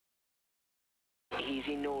He's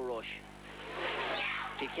in no rush.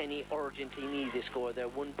 Kilkenny urgently needs a score. They're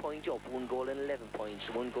 1 point up, 1 goal and 11 points,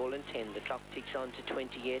 1 goal and 10. The clock ticks on to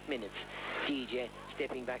 28 minutes. DJ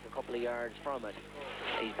stepping back a couple of yards from it.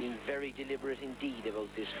 He's been very deliberate indeed about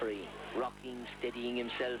this free. Rocking, steadying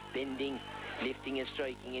himself, bending, lifting and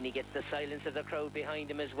striking, and he gets the silence of the crowd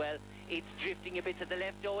behind him as well. It's drifting a bit to the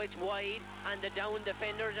left, though. It's wide, and the down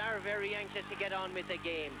defenders are very anxious to get on with the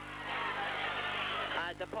game.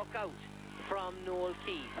 The puck out from Noel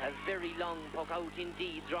Keith, a very long puck out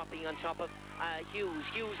indeed, dropping on top of Hughes.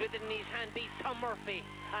 Hughes with it in his hand beats Tom Murphy,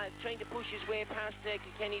 trying to push his way past the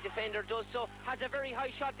Kilkenny defender, does so, has a very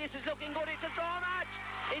high shot. This is looking good. It's a draw match.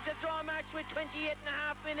 It's a draw match with 28 and a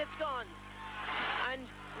half minutes gone. And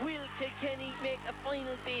will Kilkenny make a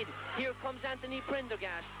final bid? Here comes Anthony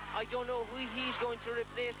Prendergast. I don't know who he's going to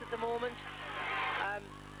replace at the moment.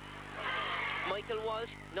 Michael Walsh,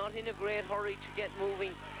 not in a great hurry to get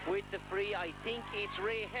moving with the free. I think it's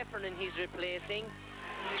Ray Heffernan he's replacing.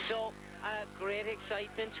 So, great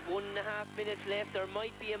excitement. 1.5 minutes left. There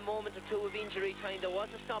might be a moment or two of injury time. There was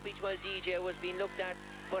a stoppage while DJ was being looked at.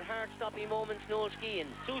 But hard stopping moments, no skiing.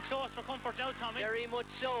 Too close for comfort now, Tommy. Very much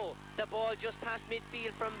so. The ball just past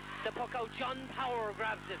midfield from the puck out. John Power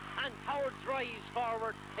grabs it, and Power drives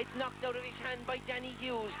forward. It's knocked out of his hand by Danny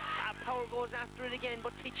Hughes. Power goes after it again,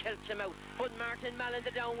 but Pitch helps him out. But Martin Mallon,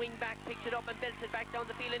 the down wing back, picks it up and belts it back down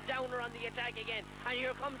the field, and Downer on the attack again. And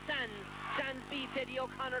here comes Sands. Sands beats Eddie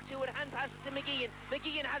O'Connor to it. Hand passes to McGeehan.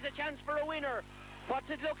 McGeehan has a chance for a winner. What's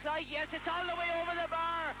it look like? Yes, it's all the way over the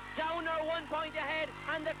bar. Downer 1 point ahead,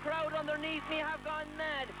 and the crowd underneath me have gone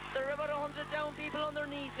mad. There are about 100 down people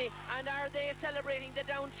underneath me, and are they celebrating? The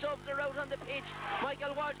down subs are out on the pitch.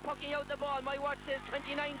 Michael Walsh pucking out the ball. My watch says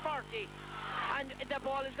 29-40. And the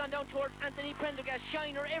ball has gone down towards Anthony Prendergast.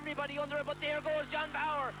 Shiner, everybody under it, but there goes John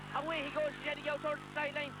Power. Away he goes, jetting out towards the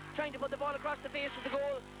sideline, trying to put the ball across the face of the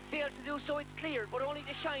goal. Fails to do so, it's cleared, but only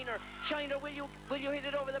to Shiner. Shiner, will you hit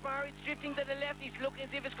it over the bar? It's drifting to the left. He's looking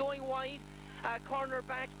as if it's going wide. Corner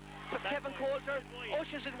back. Kevin Coulter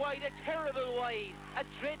ushers it wide, a terrible wide, a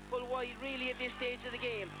dreadful wide really at this stage of the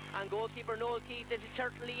game. And goalkeeper Noel Keith is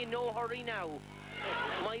certainly in no hurry now.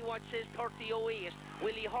 My watch says 30:08.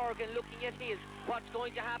 Willie Horgan looking at his. What's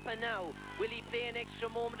going to happen now? Will he play an extra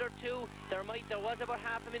moment or two? There was about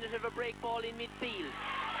half a minute of a break ball in midfield.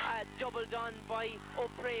 Doubled on by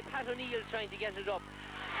O'Prey. Pat O'Neill trying to get it up.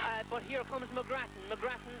 But here comes McGrattan.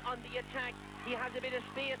 McGrattan on the attack. He has a bit of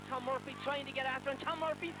space. Tom Murphy trying to get after him. Tom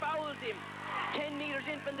Murphy fouls him. 10 metres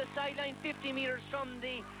in from the sideline, 50 metres from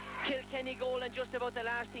the Kilkenny goal, and just about the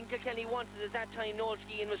last thing Kilkenny wanted at that time, Noel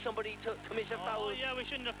Skehan, was somebody to commit a foul. Oh yeah, we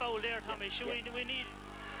shouldn't have fouled there, Tommy. We need,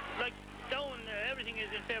 like, down, everything is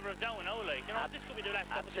in favour of down now, like, you know, this could be the last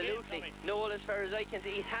puck of the game, Tommy. Noel, as far as I can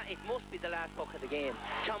see, it must be the last puck of the game.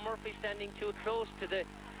 Tom Murphy standing too close to the,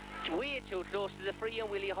 way too close to the free, and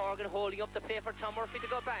Willie Horgan holding up the play for Tom Murphy to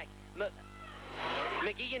go back.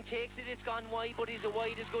 McGeehan takes it, it's gone wide, but he's a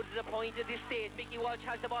wide as good as a point at this stage. Mickey Walsh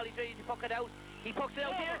has the ball, he's ready to puck it out. He pucks it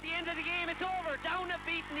out there at the end of the game, it's over. Down have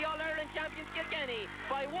beaten the All-Ireland champions Kilkenny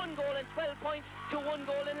by 1 goal and 12 points to 1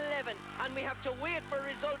 goal and 11. And we have to wait for a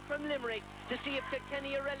result from Limerick to see if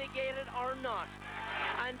Kilkenny are relegated or not.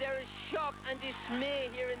 And there is shock and dismay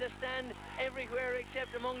here in the stand everywhere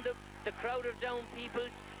except among the crowd of down people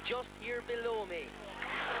just here below me.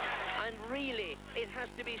 And really, it has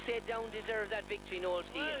to be said, Down deserved that victory, Noel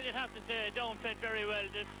Skehan. Well, you'd have to say Down played very well.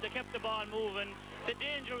 They kept the ball moving. The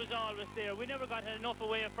danger was always there. We never got enough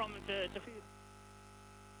away from it to feel.